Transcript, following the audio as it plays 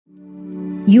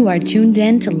You are tuned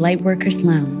in to Lightworkers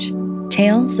Lounge,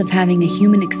 tales of having a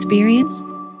human experience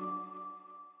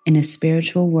in a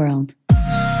spiritual world.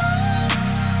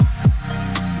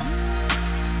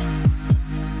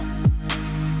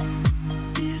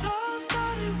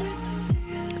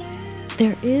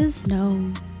 There is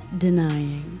no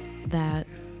denying that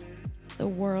the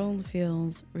world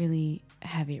feels really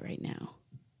heavy right now.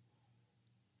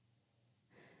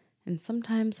 And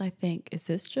sometimes I think, is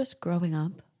this just growing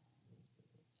up?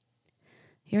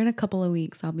 Here in a couple of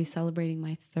weeks, I'll be celebrating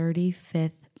my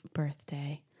 35th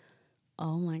birthday.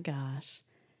 Oh my gosh,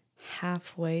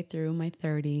 halfway through my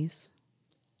 30s.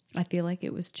 I feel like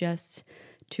it was just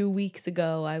 2 weeks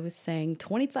ago I was saying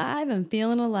 25, I'm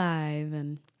feeling alive.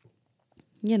 And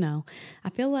you know, I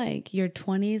feel like your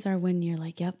 20s are when you're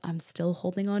like, yep, I'm still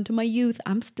holding on to my youth.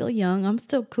 I'm still young. I'm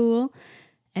still cool.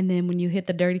 And then when you hit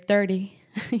the dirty 30,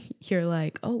 you're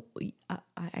like, oh,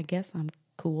 I guess I'm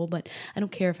cool, but I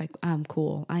don't care if I'm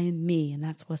cool. I am me. And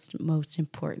that's what's most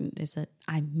important, is that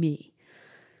I'm me,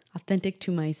 authentic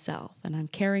to myself. And I'm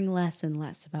caring less and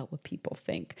less about what people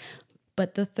think.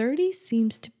 But the 30s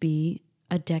seems to be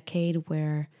a decade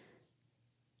where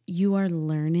you are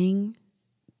learning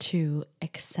to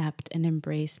accept and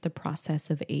embrace the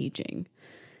process of aging.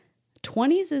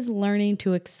 20s is learning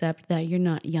to accept that you're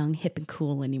not young, hip, and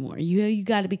cool anymore. You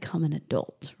got to become an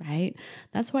adult, right?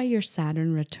 That's why your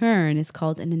Saturn return is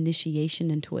called an initiation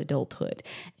into adulthood,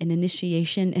 an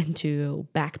initiation into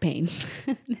back pain,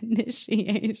 an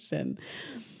initiation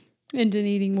into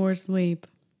needing more sleep.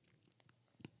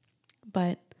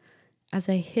 But as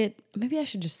I hit, maybe I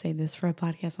should just say this for a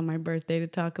podcast on my birthday to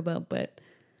talk about, but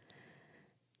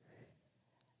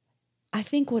I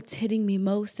think what's hitting me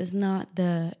most is not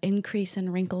the increase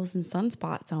in wrinkles and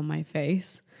sunspots on my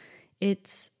face.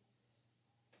 It's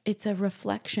a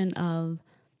reflection of,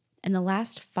 in the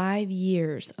last 5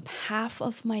 years of half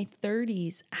of my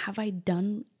 30s, have I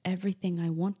done everything I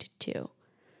wanted to?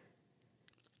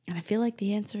 And I feel like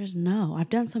the answer is no. I've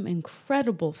done some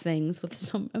incredible things with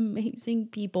some amazing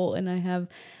people, and I have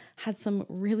had some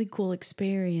really cool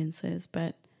experiences,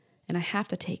 and I have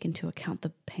to take into account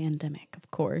the pandemic,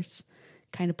 of course.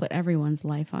 Kind of put everyone's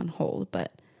life on hold,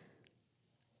 but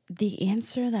the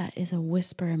answer that is a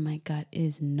whisper in my gut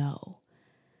is no.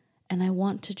 And I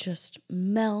want to just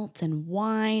melt and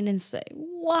whine and say,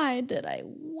 why did I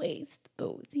waste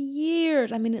those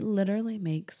years? I mean, it literally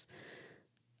makes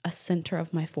a center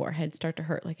of my forehead start to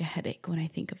hurt like a headache when I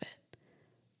think of it.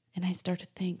 And I start to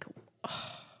think,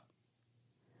 oh,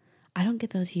 I don't get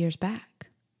those years back.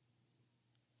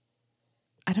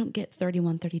 I don't get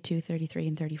 31, 32, 33,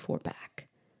 and 34 back.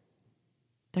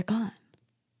 They're gone.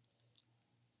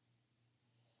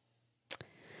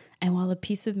 And while a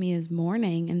piece of me is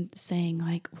mourning and saying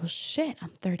like, well, shit,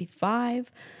 I'm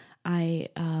 35.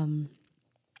 I'm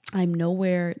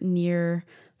nowhere near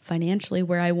financially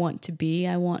where I want to be.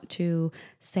 I want to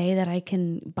say that I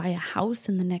can buy a house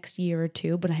in the next year or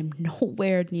two, but I'm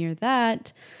nowhere near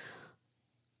that.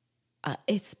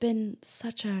 It's been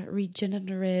such a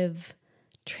regenerative,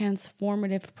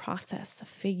 transformative process of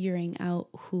figuring out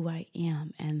who I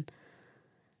am. And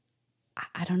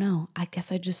I don't know. I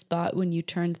guess I just thought when you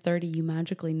turn 30, you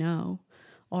magically know.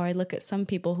 Or I look at some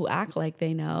people who act like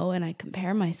they know and I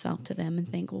compare myself to them and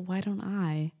think, well, why don't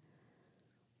I?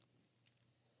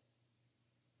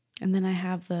 And then I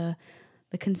have the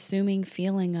consuming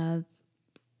feeling of,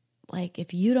 like,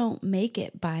 if you don't make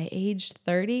it by age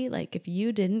 30, like if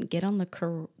you didn't get on the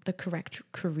correct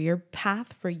career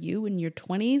path for you in your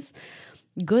 20s,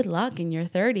 good luck in your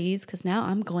 30s, because now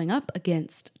I'm going up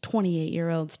against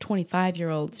 28-year-olds,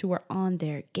 25-year-olds who are on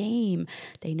their game.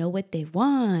 They know what they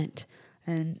want.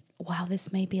 And while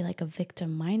this may be like a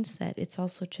victim mindset, it's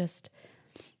also just,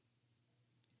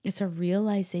 it's a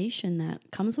realization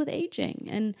that comes with aging.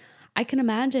 And I can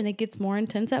imagine it gets more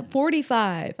intense at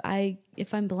 45.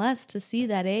 If I'm blessed to see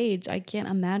that age, I can't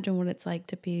imagine what it's like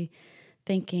to be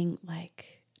thinking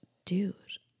like, dude,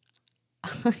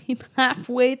 I'm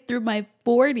halfway through my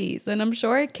 40s and I'm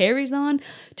sure it carries on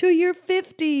to your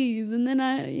 50s. And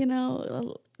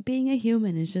then being a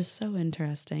human is just so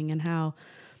interesting, and how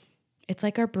it's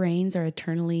like our brains are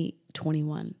eternally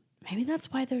 21. Maybe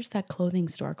that's why there's that clothing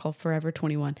store called Forever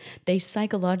 21. They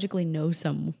psychologically know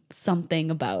something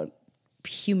about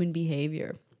human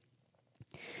behavior.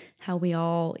 How we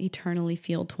all eternally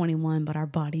feel 21, but our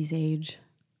bodies age.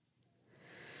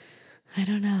 I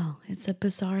don't know. It's a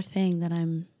bizarre thing that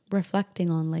I'm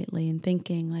reflecting on lately and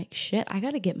thinking like, shit, I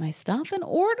got to get my stuff in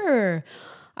order.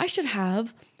 I should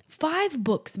have 5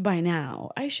 books by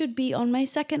now. I should be on my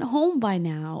second home by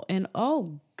now. And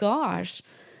oh gosh,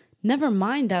 Never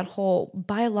mind that whole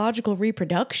biological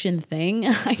reproduction thing.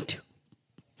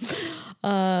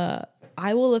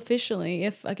 I will officially,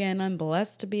 if again I'm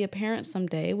blessed to be a parent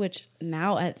someday, which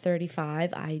now at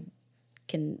 35, I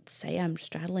can say I'm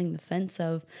straddling the fence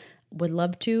of would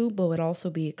love to, but would also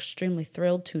be extremely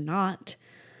thrilled to not.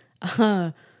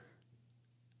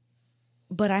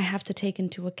 But I have to take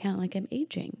into account like I'm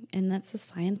aging, and that's a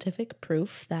scientific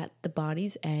proof that the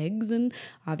body's eggs and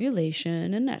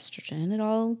ovulation and estrogen, it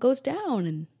all goes down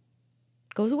and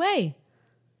goes away.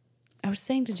 I was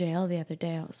saying to JL the other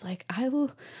day, I was like, I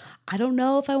don't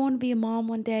know if I want to be a mom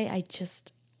one day.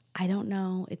 I don't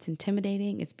know. It's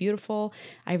intimidating. It's beautiful.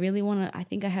 I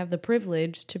think I have the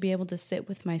privilege to be able to sit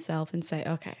with myself and say,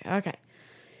 okay,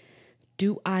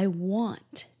 do I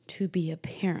want to be a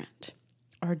parent?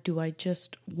 Or do I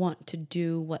just want to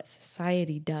do what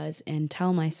society does and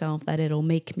tell myself that it'll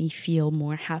make me feel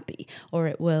more happy or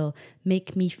it will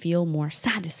make me feel more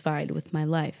satisfied with my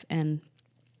life? And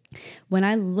when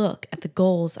I look at the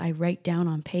goals I write down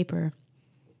on paper,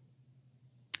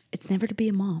 it's never to be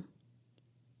a mom.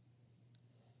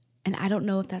 And I don't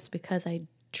know if that's because I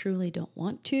truly don't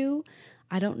want to.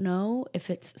 I don't know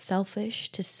if it's selfish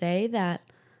to say that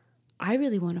I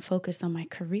really want to focus on my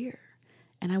career.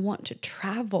 And I want to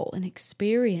travel and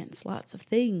experience lots of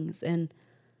things. And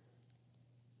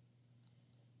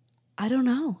I don't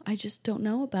know. I just don't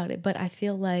know about it. But I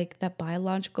feel like that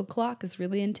biological clock is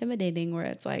really intimidating where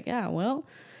it's like, yeah, well,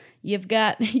 you've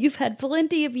had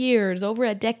plenty of years, over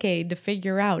a decade to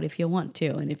figure out if you want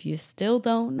to. And if you still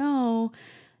don't know,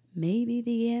 maybe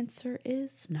the answer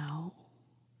is no.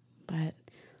 But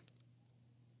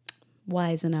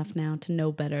wise enough now to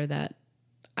know better that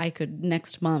I could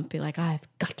next month be like, I've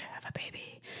got to have a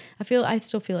baby. I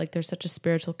still feel like there's such a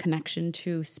spiritual connection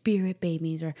to spirit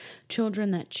babies or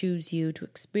children that choose you to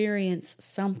experience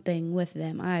something with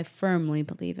them. I firmly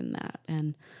believe in that.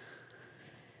 And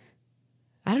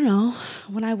I don't know,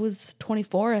 when I was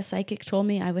 24, a psychic told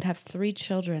me I would have 3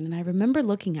 children. And I remember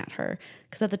looking at her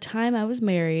because at the time I was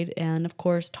married, and of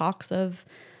course talks of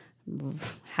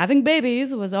having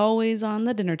babies was always on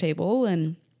the dinner table.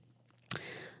 And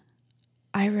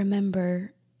I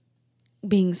remember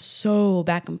being so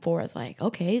back and forth, like,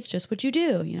 okay, it's just what you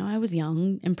do. You know, I was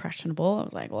young, impressionable. I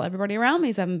was like, well, everybody around me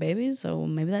is having babies, so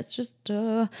maybe that's just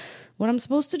what I'm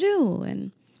supposed to do.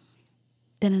 And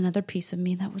then another piece of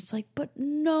me that was like, but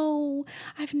no,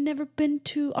 I've never been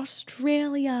to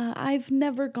Australia. I've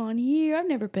never gone here. I've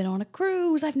never been on a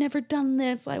cruise. I've never done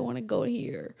this. I want to go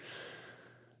here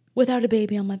without a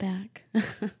baby on my back.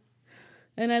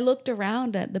 And I looked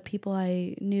around at the people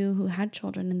I knew who had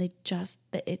children, and it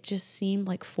just seemed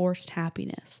like forced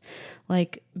happiness,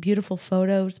 like beautiful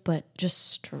photos, but just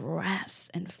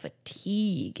stress and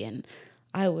fatigue. And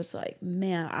I was like,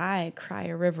 man, I cry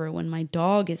a river when my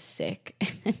dog is sick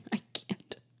and I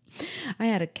can't. I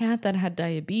had a cat that had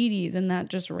diabetes, and that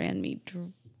just ran me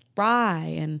dry.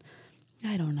 And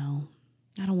I don't know.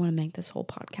 I don't want to make this whole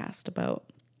podcast about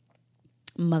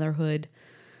motherhood.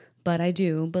 But I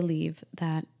do believe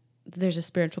that there's a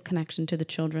spiritual connection to the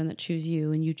children that choose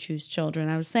you and you choose children.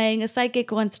 I was saying a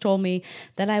psychic once told me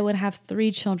that I would have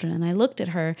 3 children. And I looked at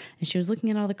her and she was looking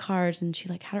at all the cards and she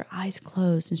like had her eyes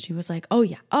closed and she was like, oh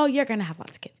yeah, oh, you're going to have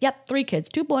lots of kids. Yep, 3 kids,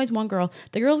 2 boys, 1 girl.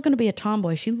 The girl's going to be a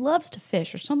tomboy. She loves to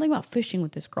fish or something about fishing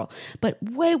with this girl. But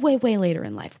way, way, way later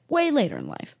in life, way later in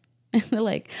life. And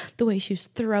like the way she was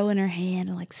throwing her hand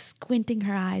and like squinting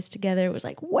her eyes together, it was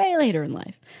like way later in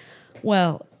life.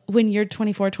 Well, when you're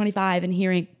 24, 25 and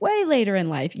hearing way later in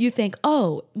life, you think,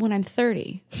 oh, when I'm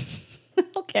 30.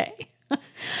 Okay.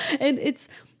 And it's,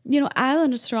 as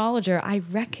an astrologer, I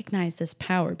recognize this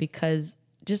power because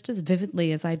just as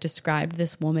vividly as I described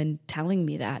this woman telling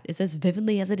me that is as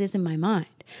vividly as it is in my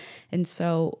mind. And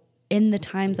so in the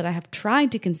times that I have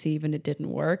tried to conceive and it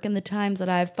didn't work, and the times that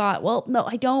I've thought, well, no,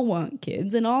 I don't want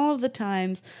kids, and all of the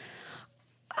times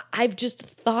I've just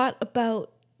thought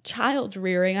about child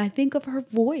rearing, I think of her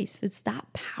voice. It's that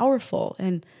powerful.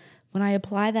 And when I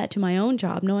apply that to my own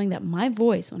job, knowing that my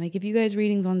voice, when I give you guys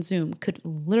readings on Zoom, could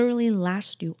literally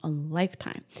last you a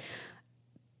lifetime.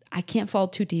 I can't fall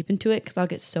too deep into it because I'll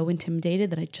get so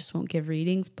intimidated that I just won't give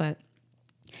readings, but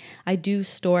I do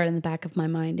store it in the back of my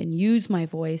mind and use my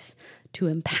voice to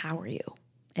empower you.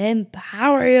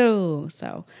 Empower you.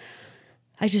 So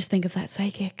I just think of that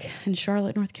psychic in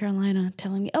Charlotte, North Carolina,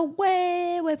 telling me, oh,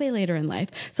 way, way, way later in life.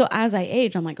 So as I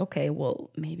age, I'm like, okay, well,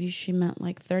 maybe she meant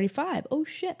like 35. Oh,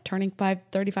 shit, turning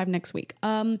 35 next week.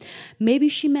 Maybe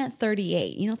she meant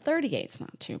 38. 38's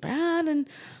not too bad. And,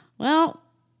 well,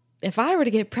 if I were to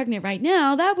get pregnant right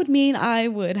now, that would mean I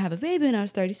would have a baby when I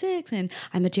was 36, and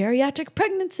I'm a geriatric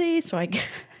pregnancy. So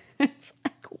it's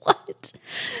like, what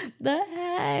the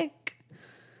heck?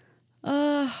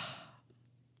 And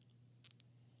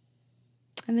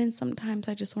then sometimes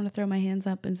I just want to throw my hands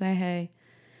up and say, hey,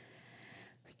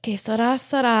 que sera,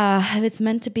 sera. If it's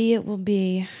meant to be, it will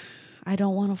be. I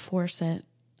don't want to force it.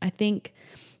 I think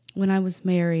when I was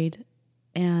married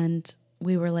and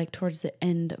we were like towards the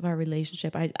end of our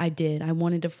relationship, I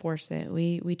wanted to force it.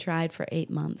 We tried for 8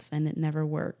 months and it never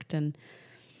worked. And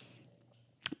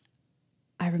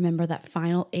I remember that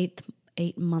final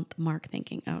 8-month mark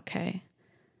thinking, okay,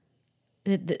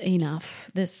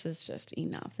 enough. This is just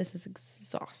enough. This is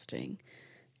exhausting.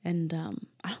 And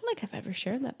I don't think I've ever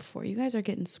shared that before. You guys are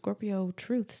getting Scorpio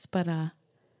truths, but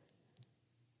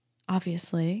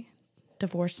obviously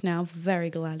divorced now.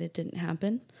 Very glad it didn't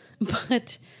happen.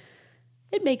 But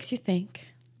it makes you think.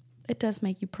 It does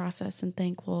make you process and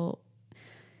think, well,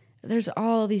 there's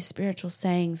all these spiritual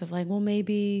sayings of like, well,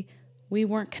 maybe we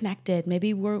weren't connected.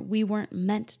 Maybe we weren't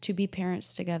meant to be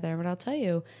parents together. But I'll tell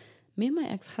you, me and my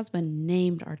ex-husband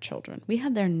named our children. We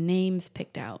had their names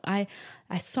picked out. I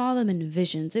saw them in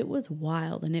visions. It was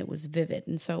wild and it was vivid.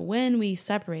 And so when we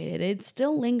separated, it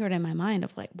still lingered in my mind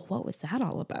of like, well, what was that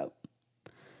all about?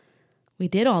 We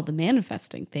did all the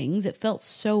manifesting things. It felt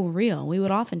so real. We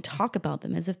would often talk about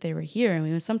them as if they were here. And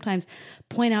we would sometimes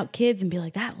point out kids and be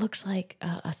like, that looks like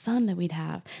a son that we'd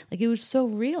have. Like it was so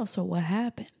real. So what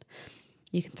happened?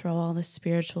 You can throw all the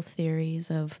spiritual theories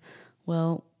of,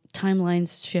 well,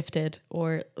 timelines shifted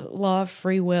or law of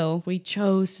free will. We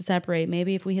chose to separate.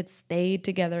 Maybe if we had stayed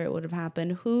together, it would have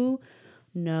happened. Who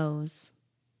knows?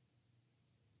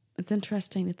 It's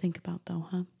interesting to think about though,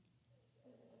 huh?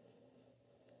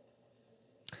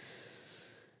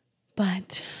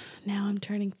 But now I'm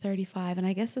turning 35, and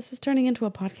I guess this is turning into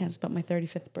a podcast about my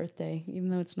 35th birthday, even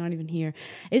though it's not even here.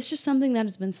 It's just something that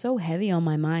has been so heavy on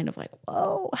my mind of like,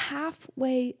 whoa,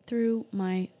 halfway through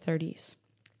my 30s.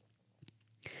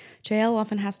 JL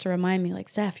often has to remind me, like,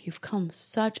 Steph, you've come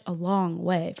such a long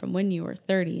way from when you were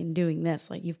 30 and doing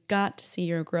this. Like, you've got to see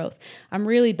your growth. I'm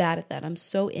really bad at that. I'm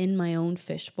so in my own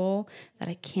fishbowl that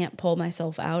I can't pull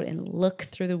myself out and look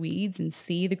through the weeds and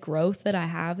see the growth that I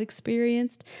have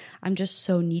experienced. I'm just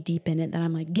so knee deep in it that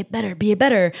I'm like, get better, be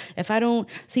better. If I don't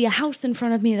see a house in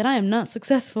front of me, then I am not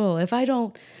successful. If I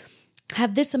don't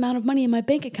have this amount of money in my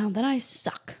bank account, then I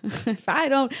suck. If I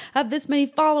don't have this many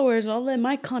followers, well, then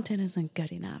my content isn't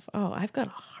good enough. Oh, I've got a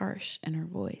harsh inner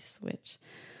voice, which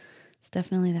is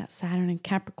definitely that Saturn and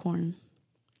Capricorn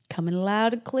coming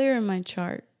loud and clear in my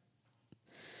chart.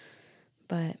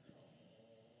 But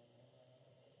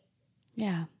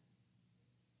yeah,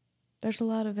 there's a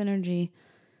lot of energy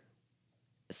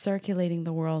circulating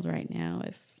the world right now.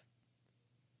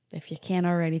 If you can't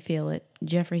already feel it,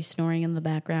 Jeffrey's snoring in the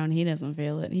background. He doesn't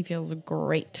feel it. He feels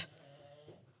great.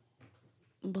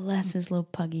 Bless his little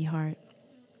puggy heart.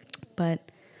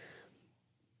 But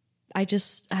I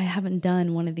haven't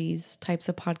done one of these types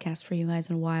of podcasts for you guys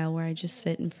in a while where I just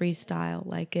sit and freestyle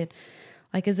like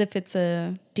as if it's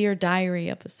a Dear Diary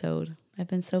episode. I've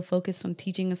been so focused on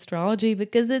teaching astrology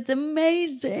because it's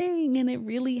amazing and it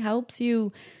really helps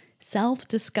you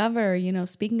self-discover,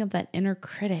 speaking of that inner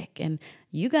critic. And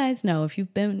you guys know, if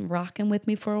you've been rocking with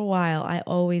me for a while, I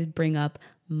always bring up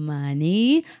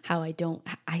money, how I don't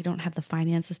have the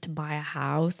finances to buy a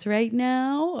house right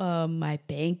now, my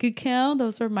bank account.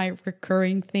 Those are my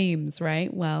recurring themes,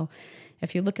 right? Well,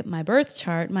 if you look at my birth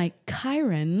chart, my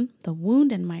Chiron, the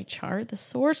wound in my chart, the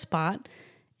sore spot,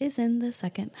 is in the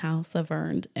second house of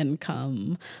earned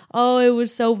income. Oh, it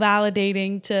was so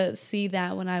validating to see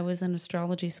that when I was in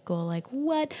astrology school. Like,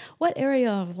 what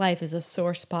area of life is a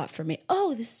sore spot for me?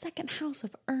 Oh, the second house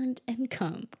of earned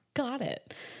income. Got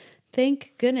it.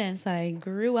 Thank goodness I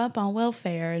grew up on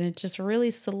welfare and it just really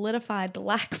solidified the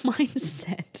lack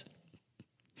mindset.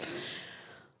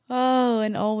 Oh,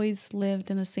 and always lived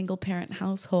in a single parent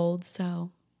household. So,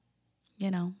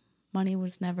 money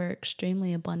was never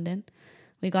extremely abundant.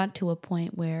 We got to a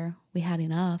point where we had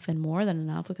enough and more than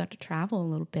enough. We got to travel a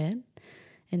little bit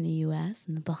in the U.S.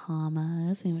 and the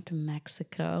Bahamas. We went to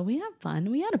Mexico. We had fun.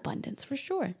 We had abundance for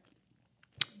sure.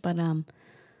 But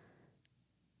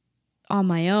on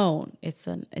my own, it's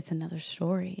another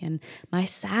story. And my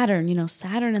Saturn,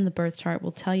 Saturn in the birth chart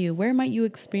will tell you where might you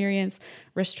experience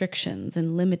restrictions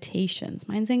and limitations.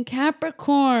 Mine's in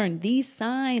Capricorn, the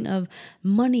sign of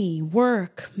money,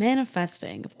 work,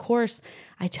 manifesting. Of course,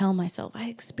 I tell myself I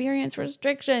experience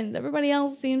restrictions. Everybody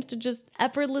else seems to just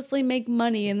effortlessly make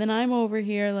money. And then I'm over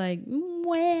here like,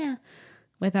 wah,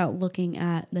 without looking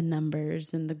at the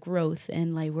numbers and the growth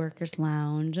in Lightworkers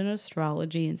Lounge and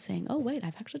astrology and saying, oh, wait,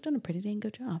 I've actually done a pretty dang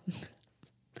good job.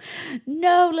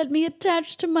 No, let me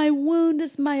attach to my wound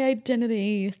as my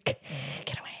identity.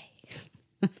 Get away.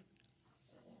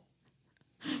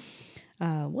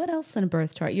 What else in a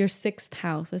birth chart? Your 6th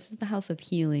house. This is the house of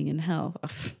healing and health.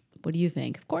 Ugh, what do you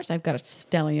think? Of course, I've got a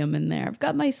stellium in there. I've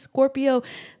got my Scorpio,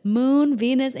 Moon,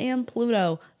 Venus, and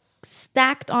Pluto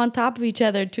stacked on top of each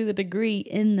other to the degree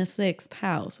in the 6th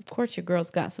house. Of course, your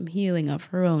girl's got some healing of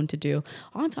her own to do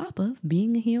on top of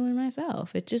being a healer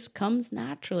myself. It just comes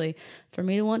naturally for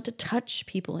me to want to touch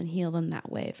people and heal them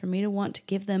that way, for me to want to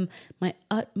give them my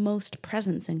utmost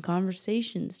presence in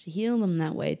conversations, to heal them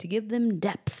that way, to give them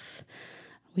depth.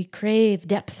 We crave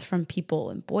depth from people,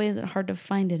 and boy, is it hard to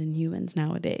find it in humans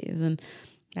nowadays. And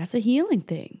that's a healing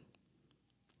thing,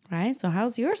 right? So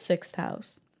how's your 6th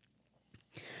house?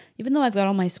 Even though I've got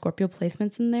all my Scorpio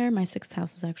placements in there, my 6th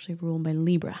house is actually ruled by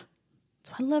Libra.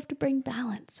 So I love to bring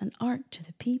balance and art to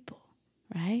the people,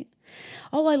 right?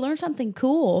 Oh, I learned something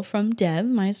cool from Deb,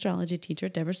 my astrology teacher,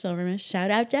 Deborah Silverman.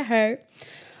 Shout out to her.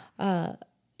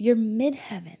 Your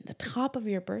midheaven, the top of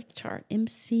your birth chart,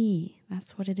 MC,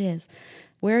 that's what it is.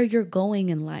 Where you're going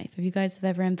in life. If you guys have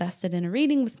ever invested in a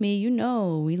reading with me, you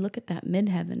know we look at that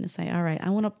midheaven and say, all right,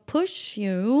 I want to push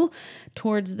you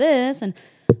towards this and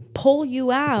pull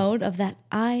you out of that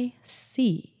IC,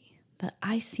 the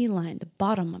IC line, the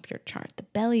bottom of your chart, the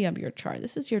belly of your chart.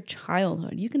 This is your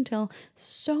childhood. You can tell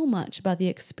so much about the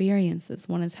experiences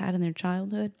one has had in their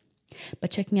childhood by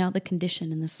checking out the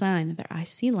condition and the sign that their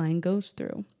IC line goes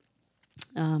through.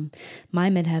 My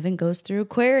midheaven goes through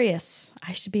Aquarius.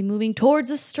 I should be moving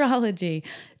towards astrology,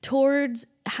 towards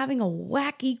having a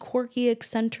wacky, quirky,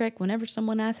 eccentric. Whenever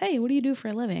someone asks, hey, what do you do for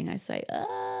a living? I say,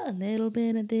 a little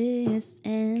bit of this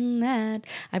and that.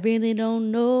 I really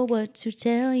don't know what to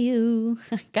tell you.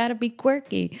 I gotta be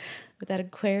quirky with that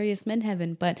Aquarius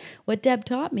midheaven. But what Deb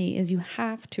taught me is you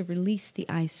have to release the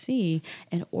IC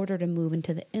in order to move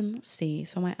into the MC.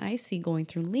 So my IC going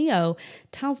through Leo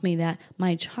tells me that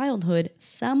my childhood,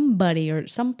 somebody or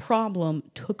some problem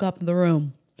took up the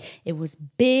room. It was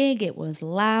big, it was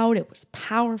loud, it was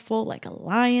powerful, like a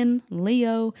lion,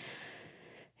 Leo.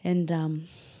 And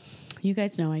you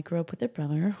guys know I grew up with a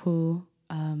brother who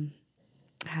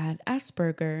had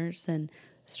Asperger's and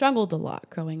struggled a lot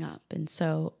growing up. And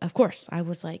so, of course, I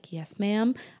was like, yes,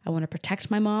 ma'am, I want to protect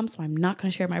my mom, so I'm not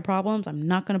going to share my problems. I'm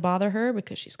not going to bother her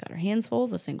because she's got her hands full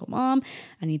as a single mom.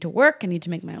 I need to work. I need to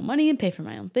make my own money and pay for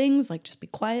my own things. Like, just be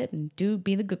quiet and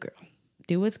be the good girl.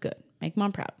 Do what's good. Make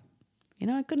mom proud. You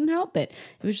know, I couldn't help it.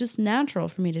 It was just natural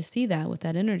for me to see that with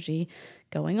that energy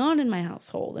going on in my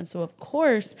household. And so, of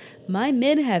course, my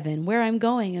midheaven, where I'm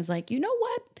going, is like, you know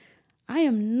what? I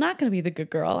am not going to be the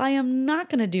good girl. I am not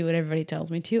going to do what everybody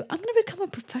tells me to. I'm going to become a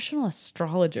professional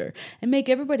astrologer and make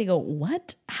everybody go,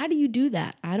 what? How do you do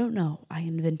that? I don't know. I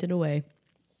invented a way.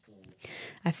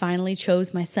 I finally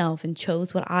chose myself and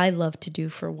chose what I love to do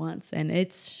for once, and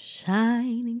it's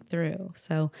shining through.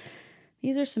 So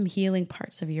these are some healing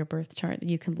parts of your birth chart that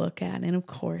you can look at. And of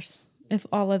course, if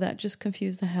all of that just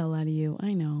confused the hell out of you,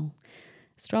 I know.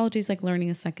 Astrology is like learning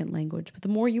a second language, but the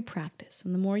more you practice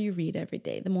and the more you read every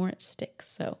day, the more it sticks.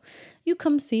 So you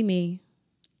come see me,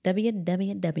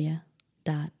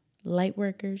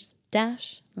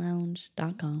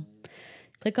 www.lightworkers-lounge.com.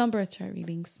 Click on birth chart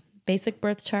readings. Basic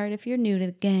birth chart if you're new to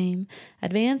the game.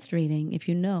 Advanced reading if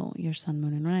you know your sun,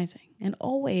 moon, and rising. And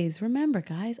always, remember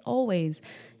guys, always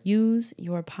use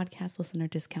your podcast listener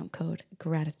discount code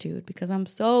GRATITUDE, because I'm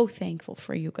so thankful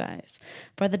for you guys,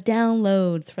 for the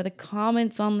downloads, for the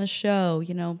comments on the show.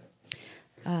 You know,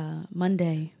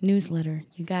 Monday newsletter.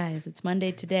 You guys, it's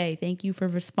Monday today. Thank you for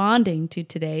responding to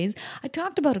today's. I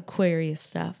talked about Aquarius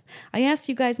stuff. I asked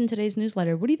you guys in today's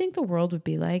newsletter, what do you think the world would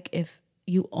be like if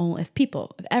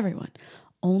everyone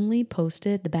only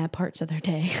posted the bad parts of their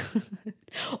day,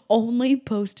 only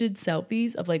posted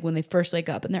selfies of like when they first wake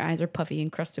up and their eyes are puffy and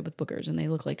crusted with boogers and they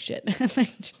look like shit.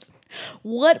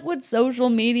 What would social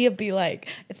media be like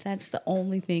if that's the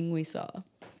only thing we saw?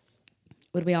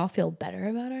 Would we all feel better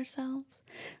about ourselves?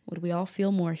 Would we all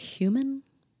feel more human?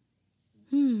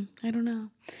 I don't know.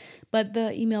 But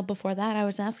the email before that, I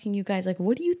was asking you guys, like,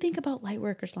 what do you think about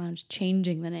Lightworkers Lounge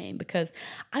changing the name? Because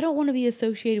I don't want to be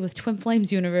associated with Twin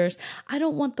Flames Universe. I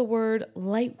don't want the word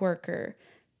Lightworker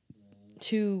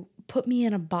to put me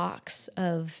in a box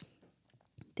of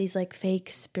these like fake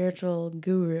spiritual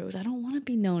gurus. I don't want to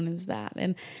be known as that.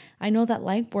 And I know that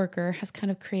Lightworker has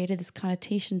kind of created this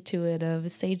connotation to it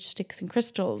of sage sticks and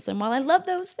crystals. And while I love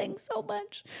those things so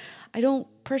much, I don't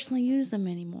personally use them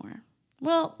anymore.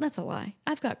 Well, that's a lie.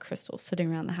 I've got crystals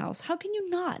sitting around the house. How can you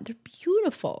not? They're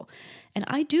beautiful. And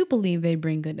I do believe they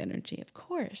bring good energy, of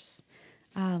course.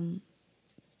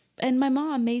 And my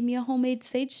mom made me a homemade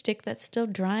sage stick that's still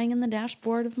drying in the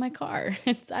dashboard of my car.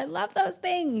 I love those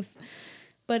things.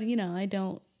 But, I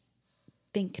don't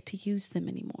think to use them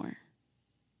anymore.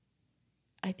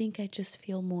 I think I just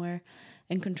feel more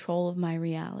in control of my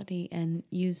reality and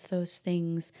use those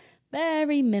things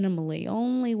very minimally,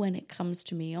 only when it comes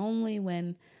to me, only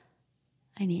when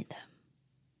I need them.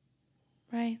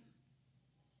 Right?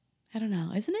 I don't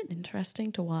know. Isn't it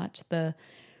interesting to watch the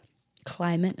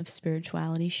climate of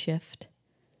spirituality shift?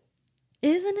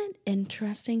 Isn't it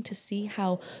interesting to see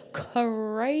how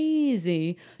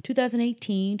crazy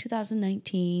 2018,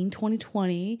 2019,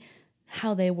 2020,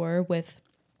 how they were with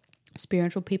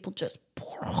spiritual people just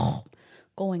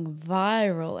going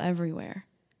viral everywhere?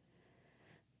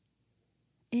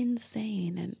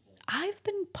 Insane. And I've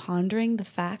been pondering the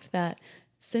fact that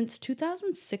since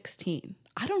 2016,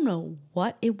 I don't know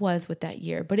what it was with that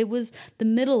year, but it was the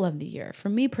middle of the year. For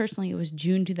me personally, it was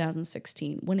June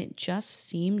 2016 when it just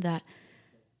seemed that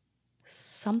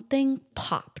something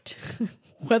popped,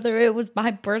 whether it was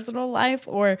my personal life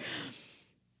or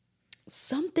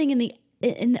something in the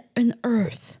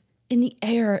earth, in the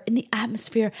air, in the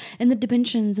atmosphere, in the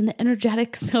dimensions, in the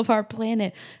energetics of our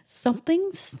planet.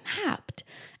 Something snapped.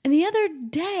 And the other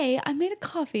day, I made a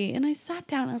coffee and I sat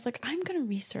down and I was like, I'm going to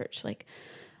research. Like,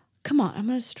 come on, I'm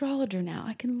an astrologer now.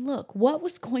 I can look. What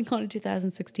was going on in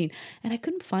 2016? And I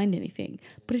couldn't find anything.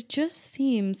 But it just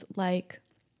seems like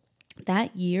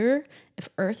that year, if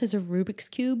Earth is a Rubik's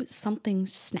Cube, something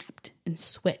snapped and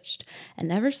switched.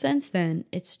 And ever since then,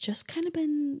 it's just kind of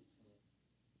been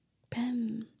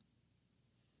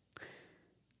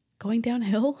going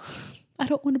downhill. I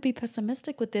don't want to be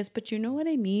pessimistic with this, but you know what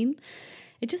I mean?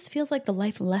 It just feels like the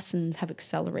life lessons have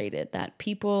accelerated, that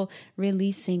people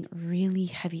releasing really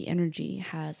heavy energy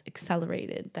has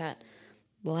accelerated, that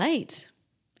light,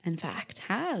 in fact,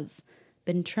 has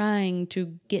been trying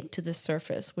to get to the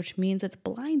surface, which means it's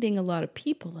blinding a lot of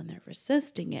people and they're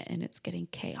resisting it and it's getting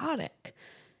chaotic.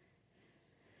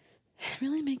 It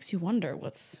really makes you wonder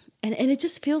and it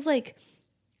just feels like,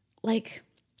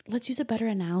 let's use a better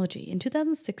analogy. In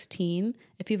 2016,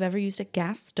 if you've ever used a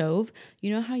gas stove, you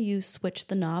know how you switch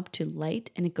the knob to light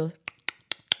and it goes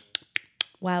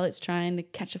while it's trying to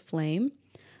catch a flame?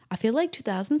 I feel like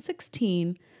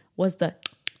 2016 was the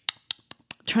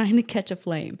trying to catch a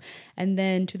flame. And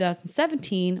then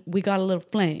 2017, we got a little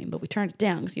flame, but we turned it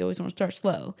down because you always want to start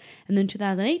slow. And then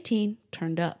 2018,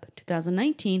 turned up.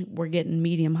 2019, we're getting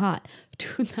medium hot.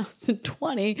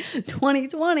 2020,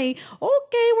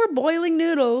 okay, we're boiling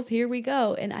noodles. Here we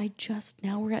go. And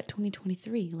now we're at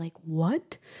 2023. Like,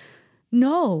 what?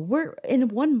 No, we're in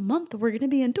 1 month, we're going to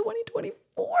be in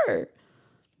 2024.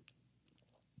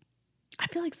 I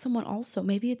feel like someone also,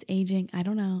 maybe it's aging, I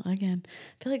don't know, again,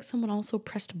 I feel like someone also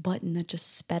pressed a button that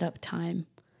just sped up time.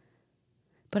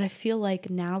 But I feel like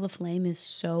now the flame is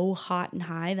so hot and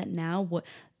high that now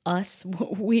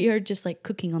we are just like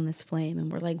cooking on this flame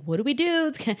and we're like, what do we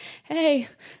do? It's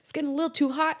getting a little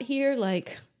too hot here.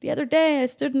 Like the other day I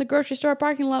stood in the grocery store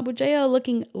parking lot with J.O.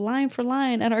 looking line for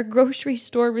line at our grocery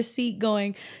store receipt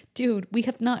going, dude, we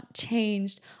have not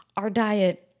changed our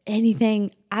diet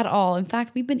anything at all. In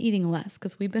fact, we've been eating less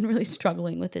because we've been really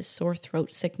struggling with this sore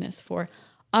throat sickness for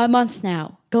a month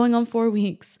now, going on 4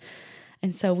 weeks.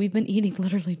 And so we've been eating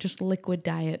literally just liquid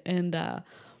diet. And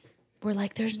we're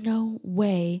like, there's no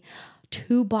way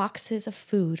 2 boxes of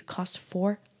food cost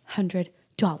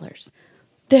 $400.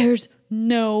 There's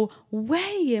no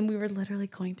way. And we were literally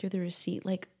going through the receipt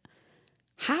like,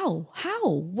 how?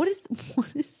 What is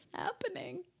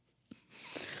happening?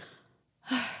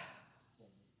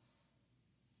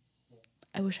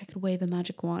 I wish I could wave a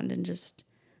magic wand and just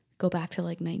go back to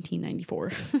like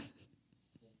 1994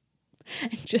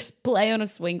 and just play on a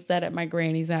swing set at my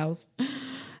granny's house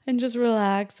and just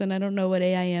relax. And I don't know what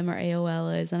AIM or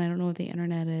AOL is, and I don't know what the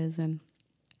internet is. And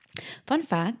fun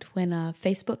fact, when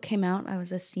Facebook came out, I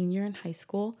was a senior in high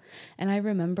school, and I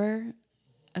remember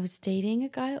I was dating a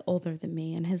guy older than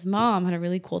me, and his mom had a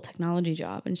really cool technology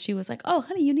job, and she was like, oh,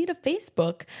 honey, you need a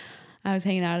Facebook. I was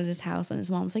hanging out at his house and his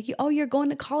mom was like, oh, you're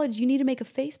going to college. You need to make a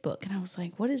Facebook. And I was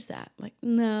like, what is that? Like,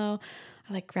 no.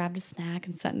 I like grabbed a snack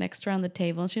and sat next to her on the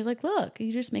table. And she's like, look,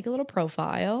 you just make a little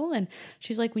profile. And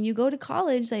she's like, when you go to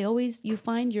college, you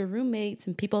find your roommates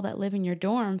and people that live in your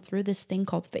dorm through this thing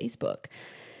called Facebook.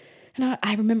 And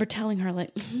I remember telling her like,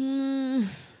 nah,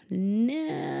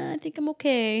 I think I'm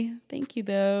okay. Thank you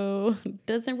though.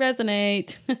 Doesn't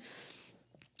resonate.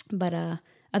 But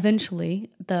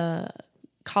eventually the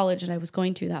college that I was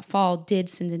going to that fall did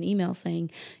send an email saying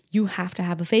you have to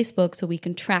have a Facebook so we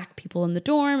can track people in the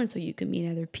dorm and so you can meet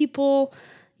other people,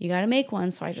 you got to make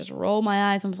one. So I just rolled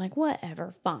my eyes and was like,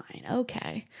 whatever, fine,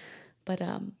 okay. But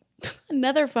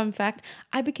another fun fact,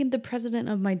 I became the president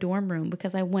of my dorm room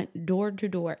because I went door to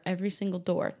door, every single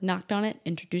door, knocked on it,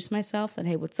 introduced myself, said,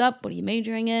 hey, what's up? What are you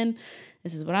majoring in?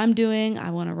 This is what I'm doing. I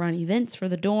want to run events for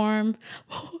the dorm.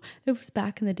 It was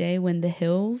back in the day when the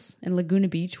hills and Laguna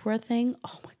Beach were a thing.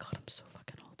 Oh my God, I'm so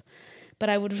fucking old. But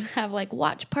I would have like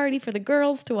watch party for the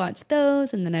girls to watch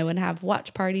those. And then I would have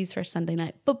watch parties for Sunday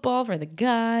night football for the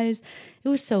guys. It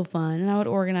was so fun. And I would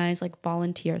organize like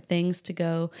volunteer things to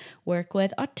go work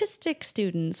with autistic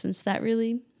students, since that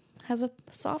really has a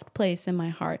soft place in my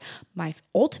heart. My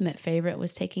ultimate favorite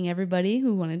was taking everybody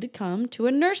who wanted to come to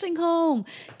a nursing home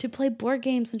to play board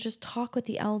games and just talk with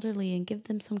the elderly and give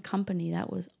them some company.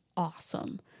 That was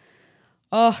awesome.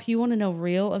 Oh, you want to know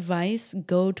real advice?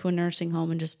 Go to a nursing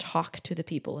home and just talk to the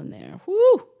people in there.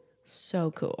 Woo!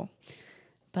 So cool.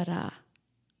 But I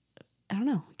don't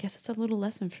know. I guess it's a little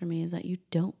lesson for me, is that you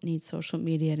don't need social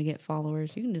media to get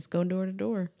followers. You can just go door to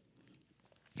door.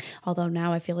 Although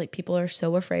now I feel like people are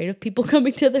so afraid of people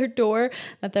coming to their door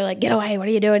that they're like, get away, what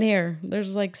are you doing here?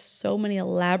 There's like so many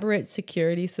elaborate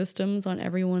security systems on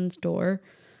everyone's door.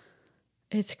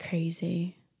 It's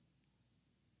crazy.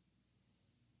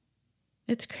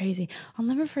 It's crazy. I'll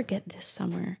never forget this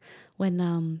summer when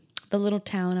the little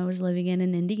town I was living in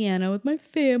Indiana with my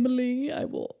family. I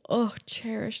will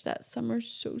cherish that summer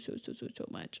so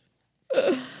much.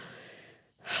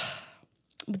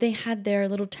 They had their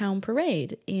little town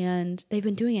parade, and they've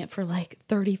been doing it for like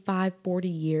 35, 40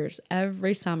 years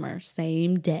every summer,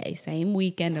 same day, same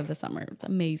weekend of the summer. It's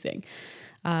amazing.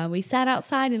 We sat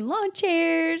outside in lawn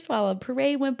chairs while a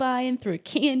parade went by and threw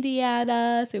candy at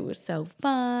us. It was so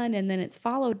fun. And then it's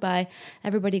followed by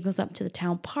everybody goes up to the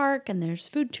town park, and there's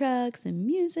food trucks and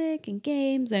music and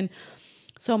games. And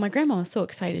so my grandma was so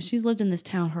excited. She's lived in this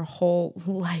town her whole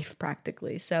life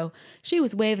practically. So she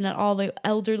was waving at all the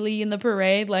elderly in the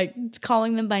parade, like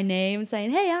calling them by name, saying,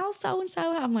 hey, how's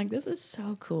so-and-so? I'm like, this is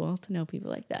so cool to know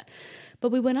people like that. But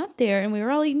we went up there and we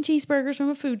were all eating cheeseburgers from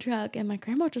a food truck. And my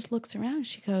grandma just looks around and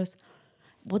she goes,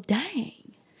 well,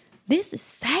 dang, this is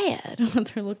sad, with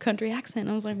her little country accent.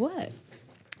 And I was like, what?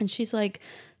 And she's like,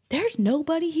 there's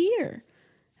nobody here.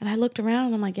 And I looked around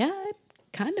and I'm like, yeah, it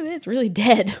kind of is really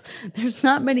dead. There's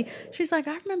not many. She's like,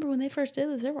 I remember when they first did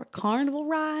this, there were carnival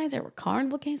rides, there were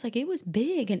carnival games. Like, it was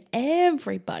big, and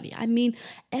everybody, I mean,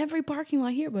 every parking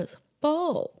lot here was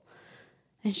full.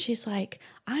 And she's like,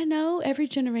 I know every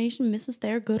generation misses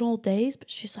their good old days,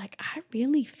 but she's like, I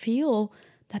really feel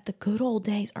that the good old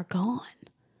days are gone.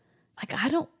 Like, I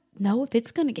don't know if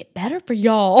it's going to get better for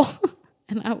y'all.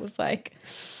 And I was like,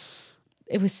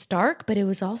 it was stark, but it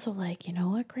was also like, you know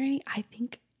what, Granny? I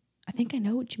think I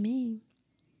know what you mean.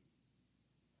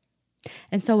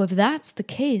 And so if that's the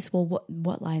case, well,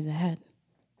 what lies ahead?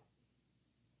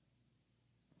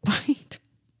 Right?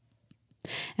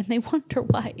 And they wonder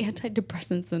why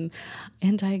antidepressants and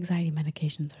anti-anxiety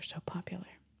medications are so popular.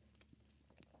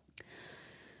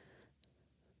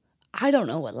 I don't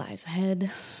know what lies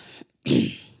ahead.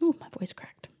 Ooh, my voice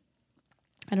cracked.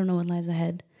 I don't know what lies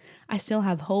ahead. I still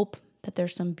have hope that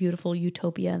there's some beautiful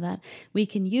utopia that we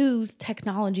can use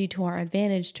technology to our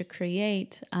advantage to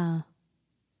create.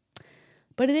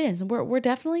 But it is. We're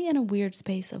definitely in a weird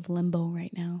space of limbo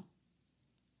right now.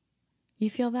 You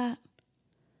feel that?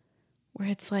 Where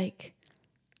it's like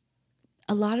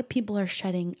a lot of people are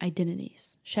shedding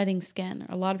identities, shedding skin.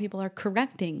 Or a lot of people are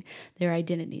correcting their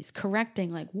identities,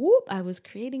 correcting like, whoop, I was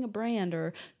creating a brand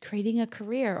or creating a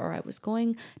career, or I was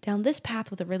going down this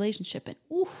path with a relationship, and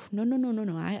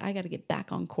no, I got to get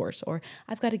back on course, or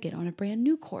I've got to get on a brand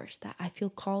new course that I feel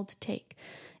called to take.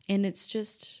 And it's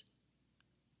just,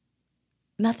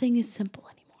 nothing is simple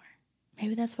anymore.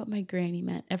 Maybe that's what my granny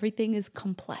meant. Everything is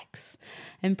complex.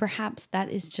 And perhaps that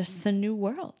is just the new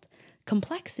world.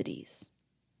 Complexities.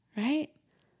 Right?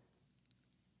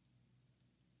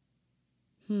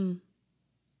 We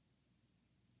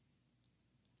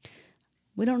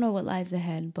don't know what lies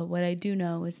ahead, but what I do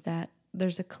know is that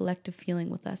there's a collective feeling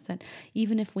with us that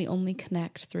even if we only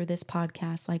connect through this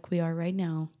podcast like we are right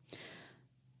now,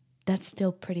 that's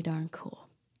still pretty darn cool.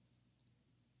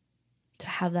 To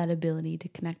have that ability to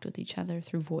connect with each other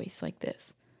through voice like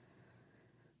this.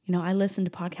 You know, I listen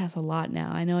to podcasts a lot now.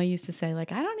 I know I used to say,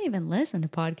 like, I don't even listen to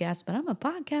podcasts, but I'm a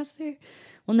podcaster.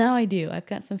 Well, now I do. I've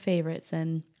got some favorites.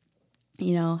 And,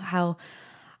 you know, how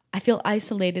I feel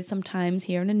isolated sometimes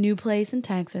here in a new place in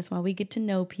Texas while we get to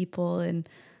know people. And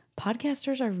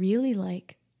podcasters are really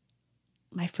like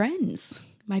my friends.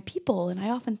 my people. And I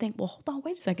often think, well, hold on,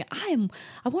 wait a second. I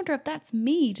wonder if that's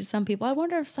me to some people. I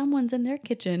wonder if someone's in their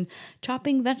kitchen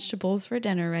chopping vegetables for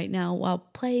dinner right now while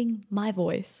playing my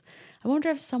voice. I wonder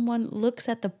if someone looks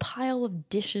at the pile of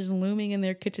dishes looming in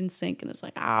their kitchen sink and is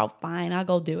like, oh, fine, I'll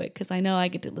go do it because I know I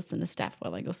get to listen to Steph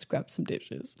while I go scrub some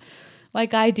dishes.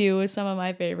 Like I do with some of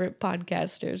my favorite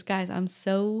podcasters. Guys, I'm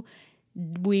so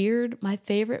weird. My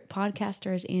favorite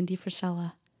podcaster is Andy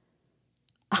Frisella.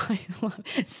 I love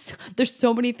it. There's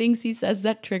so many things he says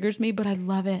that triggers me, but I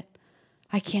love it.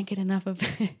 I can't get enough of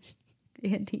it.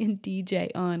 Andy and DJ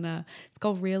on, it's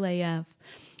called Real AF.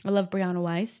 I love Brianna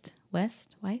Weist.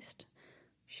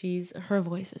 Her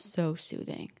voice is so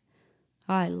soothing.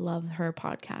 I love her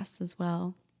podcasts as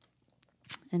well.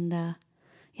 And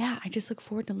I just look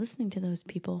forward to listening to those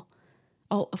people.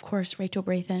 Oh, of course, Rachel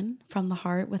Brathen, From the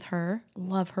Heart with her.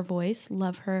 Love her voice.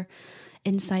 Love her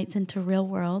insights into real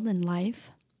world and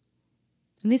life.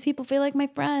 And these people feel like my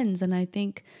friends. And I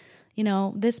think,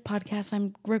 this podcast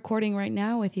I'm recording right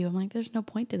now with you, I'm like, there's no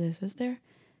point to this, is there?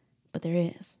 But there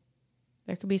is.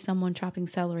 There could be someone chopping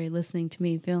celery listening to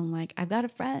me feeling like I've got a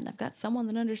friend. I've got someone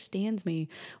that understands me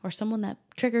or someone that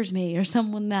triggers me or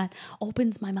someone that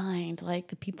opens my mind like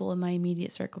the people in my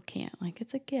immediate circle can't. Like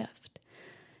it's a gift.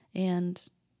 And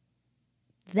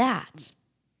that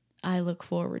I look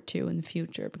forward to in the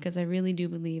future because I really do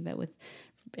believe that with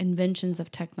inventions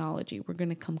of technology, we're going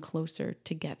to come closer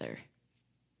together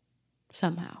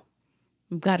somehow.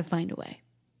 We've got to find a way,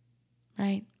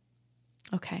 right?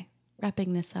 Okay,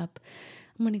 wrapping this up.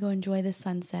 I'm going to go enjoy the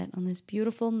sunset on this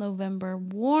beautiful November,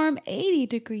 warm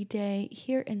 80-degree day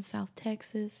here in South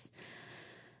Texas.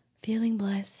 Feeling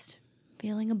blessed,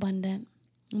 feeling abundant.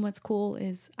 And what's cool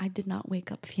is I did not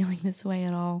wake up feeling this way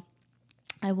at all.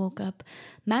 I woke up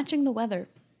matching the weather,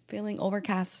 feeling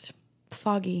overcast,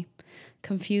 foggy,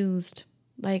 confused,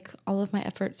 like all of my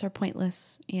efforts are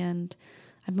pointless and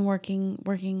I've been working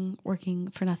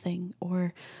for nothing.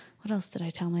 Or what else did I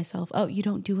tell myself? Oh, you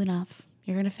don't do enough.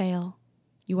 You're going to fail.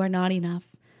 You are not enough.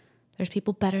 There's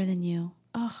people better than you.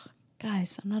 Oh,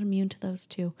 guys, I'm not immune to those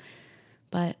too.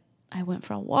 But I went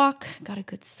for a walk, got a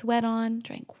good sweat on,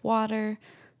 drank water,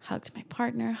 hugged my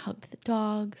partner, hugged the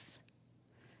dogs,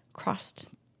 crossed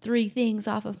 3 things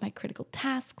off of my critical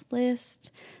task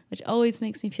list, which always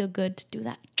makes me feel good to do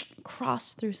that,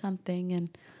 cross through something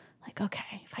and like,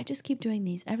 okay, if I just keep doing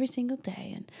these every single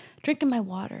day and drinking my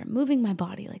water and moving my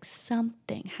body, like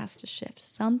something has to shift.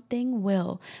 Something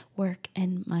will work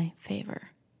in my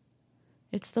favor.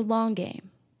 It's the long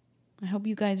game. I hope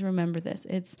you guys remember this.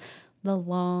 It's the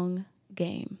long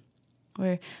game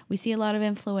where we see a lot of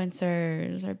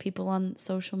influencers or people on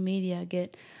social media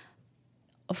get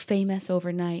famous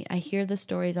overnight. I hear the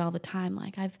stories all the time.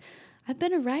 Like I've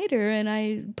been a writer and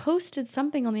I posted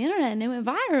something on the internet and it went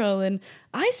viral. And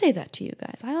I say that to you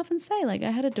guys. I often say, like,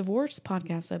 I had a divorce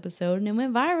podcast episode and it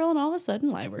went viral and all of a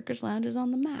sudden Lightworkers Lounge is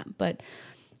on the map. But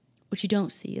what you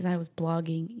don't see is I was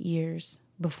blogging years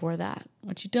before that.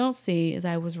 What you don't see is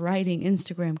I was writing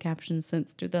Instagram captions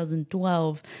since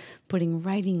 2012, putting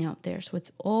writing out there. So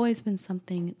it's always been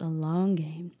something, the long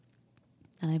game,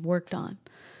 that I've worked on.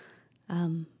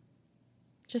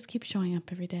 Just keep showing up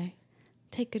every day.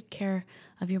 Take good care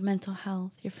of your mental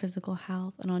health, your physical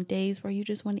health. And on days where you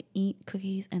just want to eat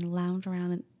cookies and lounge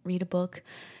around and read a book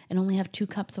and only have 2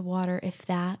 cups of water, if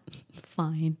that,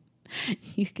 fine.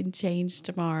 You can change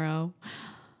tomorrow.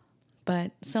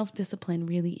 But self-discipline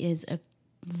really is a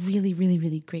really, really,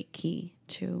 really great key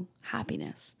to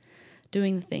happiness.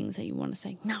 Doing the things that you want to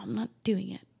say, no, I'm not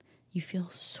doing it. You feel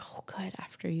so good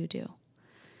after you do.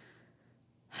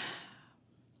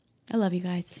 I love you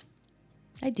guys.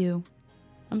 I do.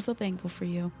 I'm so thankful for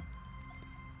you.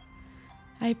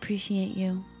 I appreciate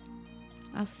you.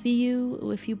 I'll see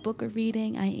you if you book a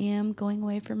reading. I am going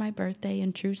away for my birthday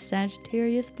in true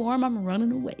Sagittarius form. I'm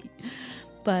running away.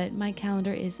 But my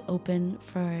calendar is open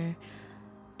for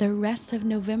the rest of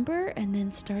November and then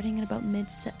starting at about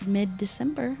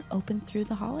mid-December, open through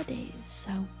the holidays.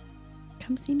 So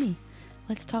come see me.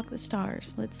 Let's talk the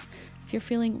stars. If you're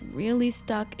feeling really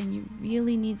stuck and you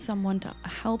really need someone to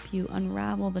help you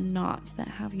unravel the knots that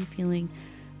have you feeling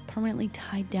permanently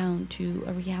tied down to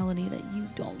a reality that you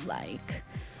don't like,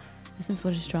 this is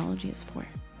what astrology is for.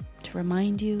 To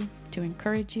remind you, to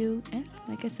encourage you, and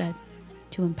like I said,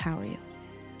 to empower you.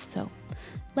 So,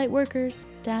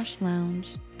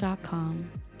 lightworkers-lounge.com.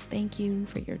 Thank you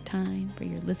for your time, for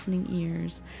your listening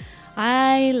ears.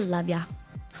 I love ya.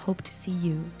 Hope to see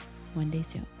you one day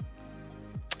soon.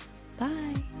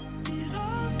 Bye.